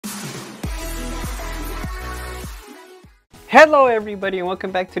Hello everybody and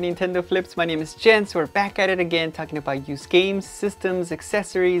welcome back to Nintendo Flips. My name is Jens. We're back at it again talking about used games, systems,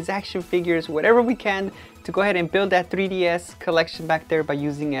 accessories, action figures, whatever we can to go ahead and build that 3DS collection back there by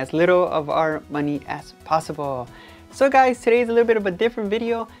using as little of our money as possible. So guys, today is a little bit of a different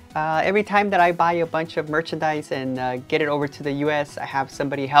video. Every time that I buy a bunch of merchandise and get it over to the US, I have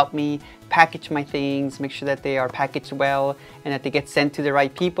somebody help me package my things, make sure that they are packaged well and that they get sent to the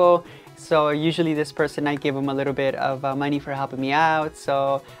right people. So usually this person, I give him a little bit of money for helping me out.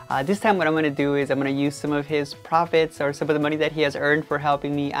 So this time what I'm going to do is I'm going to use some of his profits or some of the money that he has earned for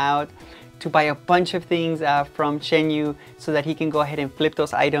helping me out to buy a bunch of things from Shenyu so that he can go ahead and flip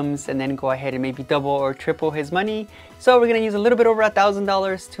those items and then go ahead and maybe double or triple his money. So we're going to use a little bit over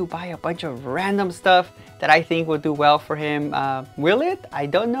 $1,000 to buy a bunch of random stuff that I think will do well for him. Will it? I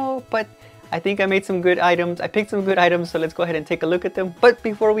don't know, but I think I made some good items. I picked some good items, so let's go ahead and take a look at them. But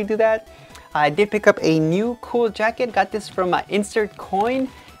before we do that, I did pick up a new cool jacket. Got this from Insert Coin.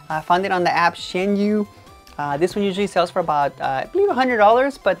 I found it on the app Shenyu. This one usually sells for about, I believe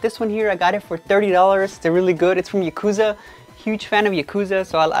 $100, but this one here, I got it for $30. They're really good. It's from Yakuza. Huge fan of Yakuza,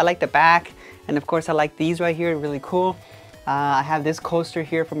 so I like the back. And of course, I like these right here, really cool. I have this coaster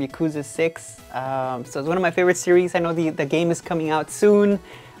here from Yakuza 6. So it's one of my favorite series. I know the game is coming out soon.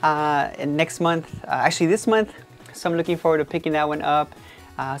 And next month, actually this month, so I'm looking forward to picking that one up.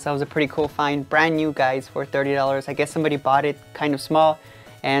 So that was a pretty cool find, brand new guys, for $30. I guess somebody bought it kind of small,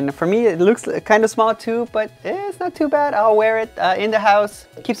 and for me it looks kind of small too, but it's not too bad. I'll wear it in the house,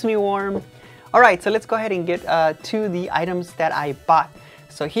 keeps me warm. Alright, so let's go ahead and get to the items that I bought.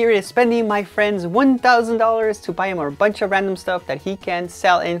 So here is spending my friend's $1,000 to buy him a bunch of random stuff that he can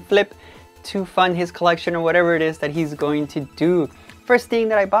sell and flip to fund his collection or whatever it is that he's going to do. First thing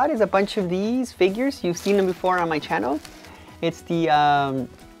that I bought is a bunch of these figures. You've seen them before on my channel. It's the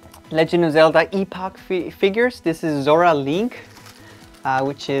Legend of Zelda Epoch figures. This is Zora Link,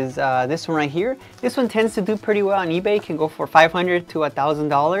 which is this one right here. This one tends to do pretty well on eBay. It can go for $500 to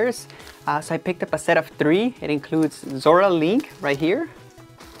 $1,000. So I picked up a set of 3. It includes Zora Link right here.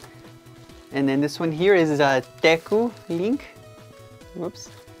 And then this one here is Deku Link.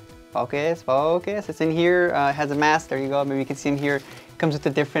 Whoops. Focus, focus. It's in here. It has a mask. There you go. Maybe you can see him here. It comes with the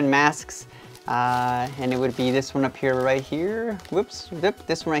different masks. And it would be this one up here, right here. Whoops.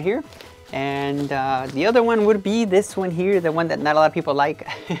 This one right here. And the other one would be this one here. The one that not a lot of people like.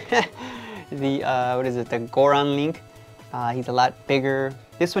 The, what is it? The Goron Link. He's a lot bigger.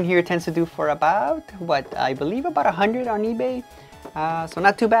 This one here tends to do for about, what, I believe about 100 on eBay. So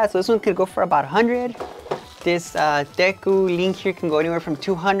not too bad. So this one could go for about 100. This Deku Link here can go anywhere from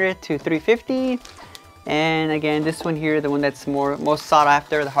 200 to 350. And again, this one here, the one that's most sought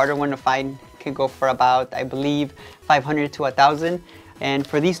after, the harder one to find, can go for about, I believe, 500 to 1,000. And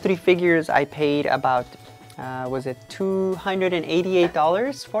for these 3 figures, I paid about, was it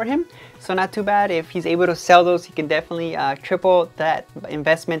 $288 for him? So not too bad. If he's able to sell those, he can definitely triple that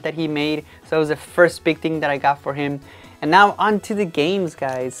investment that he made. So it was the first big thing that I got for him. And now on to the games,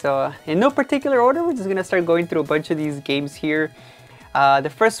 guys. So in no particular order, we're just gonna start going through a bunch of these games here. The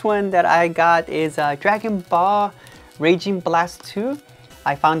first one that I got is Dragon Ball Raging Blast 2.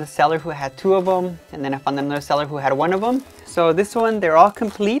 I found a seller who had 2 of them, and then I found another seller who had 1 of them. So this one, they're all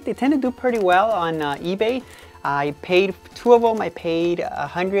complete. They tend to do pretty well on eBay. I paid 2 of them. I paid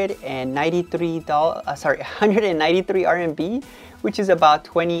 $193 RMB, which is about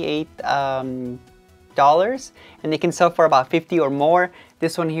 28 dollars, and they can sell for about 50 or more.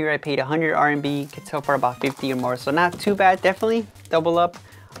 This one here I paid 100 RMB, can sell for about 50 or more, so not too bad. Definitely double up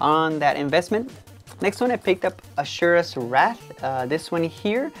on that investment. Next one I picked up Ashura's Wrath. This one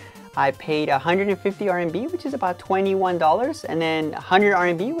here I paid 150 RMB, which is about $21, and then 100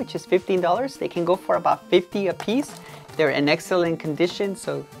 RMB, which is $15. They can go for about 50 a piece. They're in excellent condition,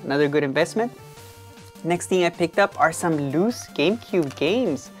 so another good investment. Next thing I picked up are some loose Gamecube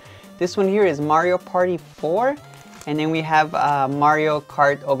games. This one here is Mario Party 4, and then we have Mario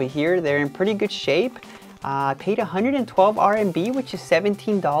Kart over here. They're in pretty good shape. I paid 112 RMB, which is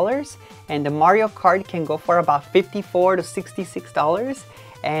 $17, and the Mario Kart can go for about $54 to $66,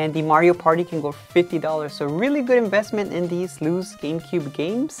 and the Mario Party can go for $50. So really good investment in these loose GameCube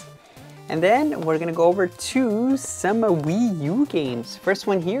games. And then we're gonna go over to some Wii U games. First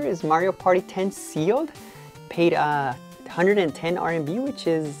one here is Mario Party 10 Sealed. Paid 110 RMB, which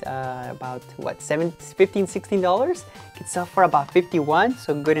is about what, $15, $16. Can sell for about 51,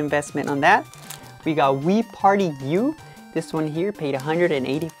 so good investment on that. We got Wii Party U. This one here paid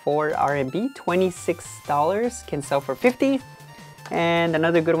 184 RMB, $26. Can sell for 50. And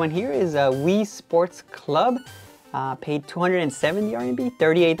another good one here is Wii Sports Club. Paid 270 RMB,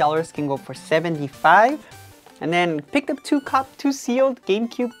 $38 can go for 75. And then picked up two sealed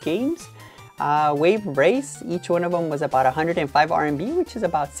Gamecube games. Wave Race, each one of them was about 105 RMB, which is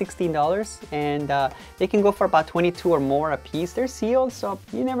about $16, and they can go for about 22 or more a piece. They're sealed, so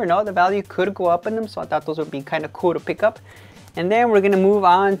you never know, the value could go up in them, so I thought those would be kind of cool to pick up. And then we're gonna move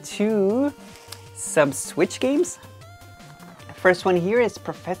on to some Switch games. First one here is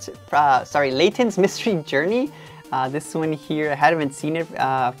Layton's Mystery Journey. This one here, I haven't seen it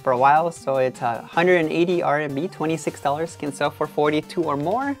for a while, so it's 180 RMB, $26, can sell for 42 or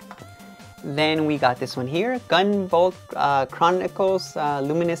more. Then we got this one here, Gunvolt Chronicles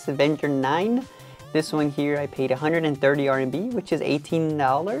Luminous Avenger 9. This one here I paid 130 RMB, which is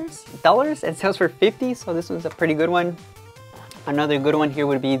 $18, and sells for 50, so this one's a pretty good one. Another good one here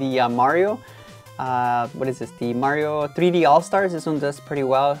would be the Mario. What is this? The Mario 3D All-Stars. This one does pretty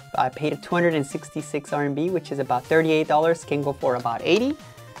well. I paid 266 RMB, which is about $38, can go for about 80.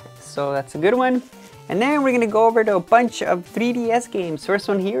 So that's a good one. And then we're gonna go over to a bunch of 3DS games. First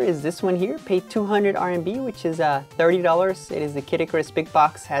one here is this one here, paid 200 RMB, which is $30. It is the Kid Icarus Big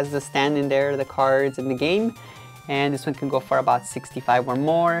Box, has the stand in there, the cards, and the game. And this one can go for about 65 or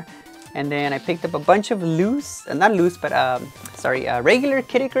more. And then I picked up a bunch of regular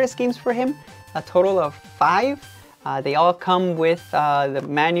Kid Icarus games for him, a total of 5. They all come with the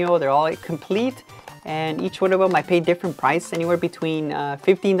manual, they're all complete. And each one of them I paid different price, anywhere between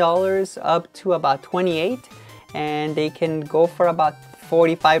 $15 up to about 28, and they can go for about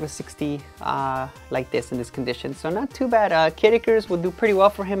 45 or 60 like this in this condition. So not too bad. Kid Icarus will do pretty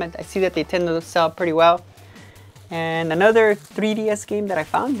well for him. I see that they tend to sell pretty well. And another 3DS game that I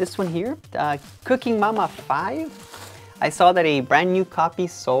found, this one here, Cooking Mama 5. I saw that a brand new copy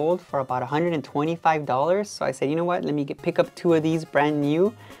sold for about $125, so I said, you know what, let me pick up 2 of these brand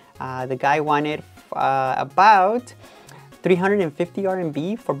new. The guy wanted about 350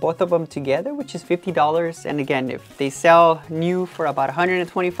 RMB for both of them together, which is $50. And again, if they sell new for about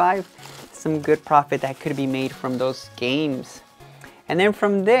 125, some good profit that could be made from those games. And then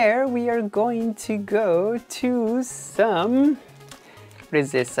from there, we are going to go to some, what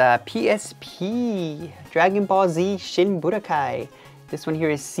is this? PSP, Dragon Ball Z Shin Budokai. This one here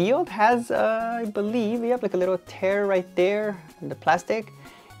is sealed, has, I believe, you have like a little tear right there in the plastic.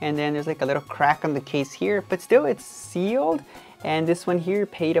 And then there's like a little crack on the case here, but still it's sealed. And this one here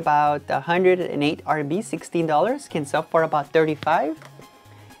paid about 108 RMB, $16, can sell for about 35.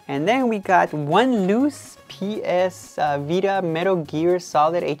 And then we got one loose PS Vita Metal Gear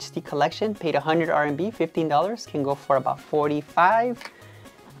Solid HD Collection, paid 100 RMB, $15, can go for about 45.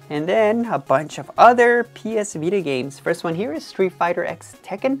 And then a bunch of other PS Vita games. First one here is Street Fighter X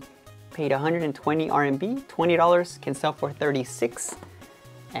Tekken, paid 120 RMB, $20, can sell for 36.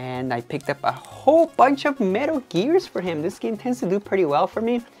 And I picked up a whole bunch of Metal Gears for him. This game tends to do pretty well for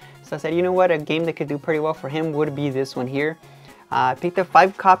me. So I said, you know what, a game that could do pretty well for him would be this one here. I picked up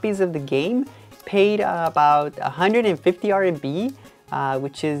 5 copies of the game, paid about 150 RMB,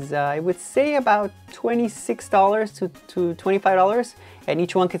 which is, I would say, about $26 to $25. And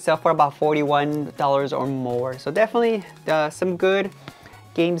each one could sell for about $41 or more. So definitely some good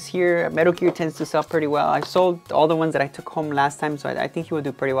games here. Metal Gear tends to sell pretty well. I sold all the ones that I took home last time, so I think he will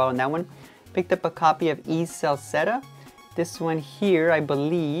do pretty well on that one. Picked up a copy of E Celceta. This one here, I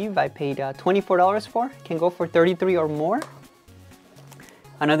believe I paid $24 for. Can go for 33 or more.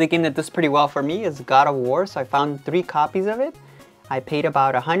 Another game that does pretty well for me is God of War, so I found 3 copies of it. I paid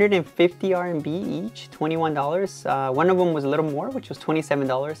about 150 RMB each, $21. One of them was a little more, which was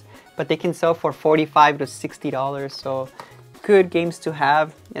 $27, but they can sell for $45 to $60, so good games to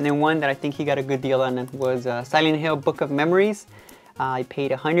have. And then one that I think he got a good deal on was Silent Hill Book of Memories. I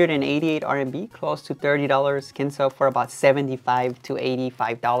paid 188 RMB, close to $30, can sell for about $75 to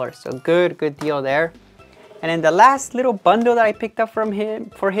 $85. So good deal there. And then the last little bundle that I picked up for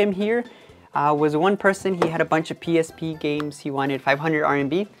him here was one person. He had a bunch of PSP games. He wanted 500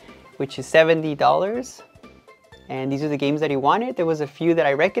 RMB, which is $70. And these are the games that he wanted. There was a few that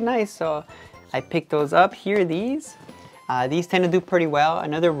I recognized, so I picked those up. Here are these. These tend to do pretty well.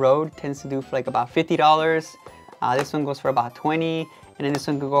 Another Road tends to do for like about $50. This one goes for about 20, and then this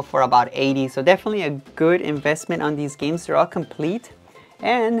one could go for about 80. So definitely a good investment on these games. They're all complete.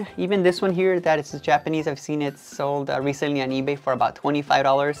 And even this one here, that is Japanese, I've seen it sold recently on eBay for about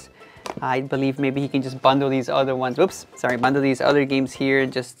 $25. I believe maybe he can just bundle these other ones. Bundle these other games here.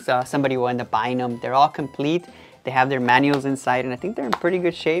 Just somebody will end up buying them. They're all complete. They have their manuals inside, and I think they're in pretty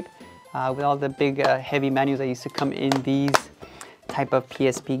good shape. With all the big heavy manuals that used to come in these type of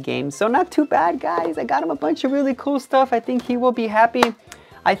PSP games. So not too bad, guys. I got him a bunch of really cool stuff. I think he will be happy.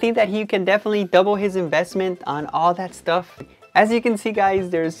 I think that he can definitely double his investment on all that stuff. As you can see, guys,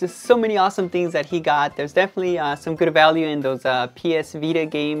 there's just so many awesome things that he got. There's definitely some good value in those PS Vita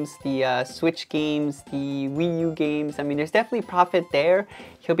games, the Switch games, the Wii U games. I mean, there's definitely profit there.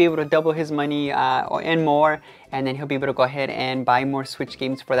 He'll be able to double his money and more, and then he'll be able to go ahead and buy more Switch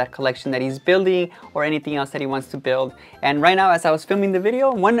games for that collection that he's building or anything else that he wants to build. And right now, as I was filming the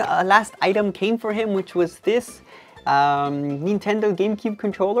video, one last item came for him, which was this Nintendo Gamecube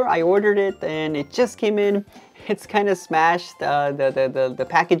controller. I ordered it and it just came in. It's kind of smashed. The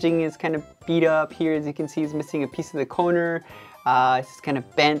packaging is kind of beat up here. As you can see, it's missing a piece of the corner. It's kind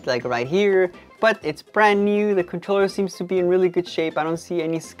of bent like right here, but it's brand new. The controller seems to be in really good shape. I don't see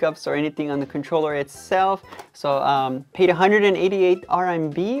any scuffs or anything on the controller itself. So paid 188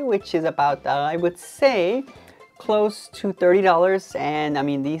 RMB, which is about, I would say, close to $30. And I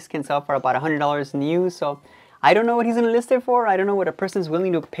mean, these can sell for about $100 new. So I don't know what he's gonna list it for. I don't know what a person's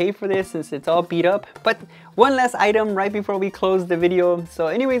willing to pay for this since it's all beat up. But one last item right before we close the video. So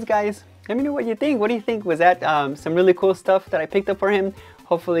anyways, guys, let me know what you think. What do you think? Was that some really cool stuff that I picked up for him?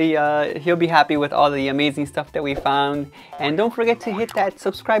 Hopefully he'll be happy with all the amazing stuff that we found. And don't forget to hit that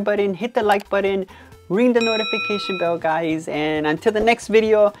subscribe button, hit the like button, ring the notification bell, guys. And until the next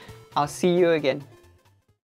video, I'll see you again.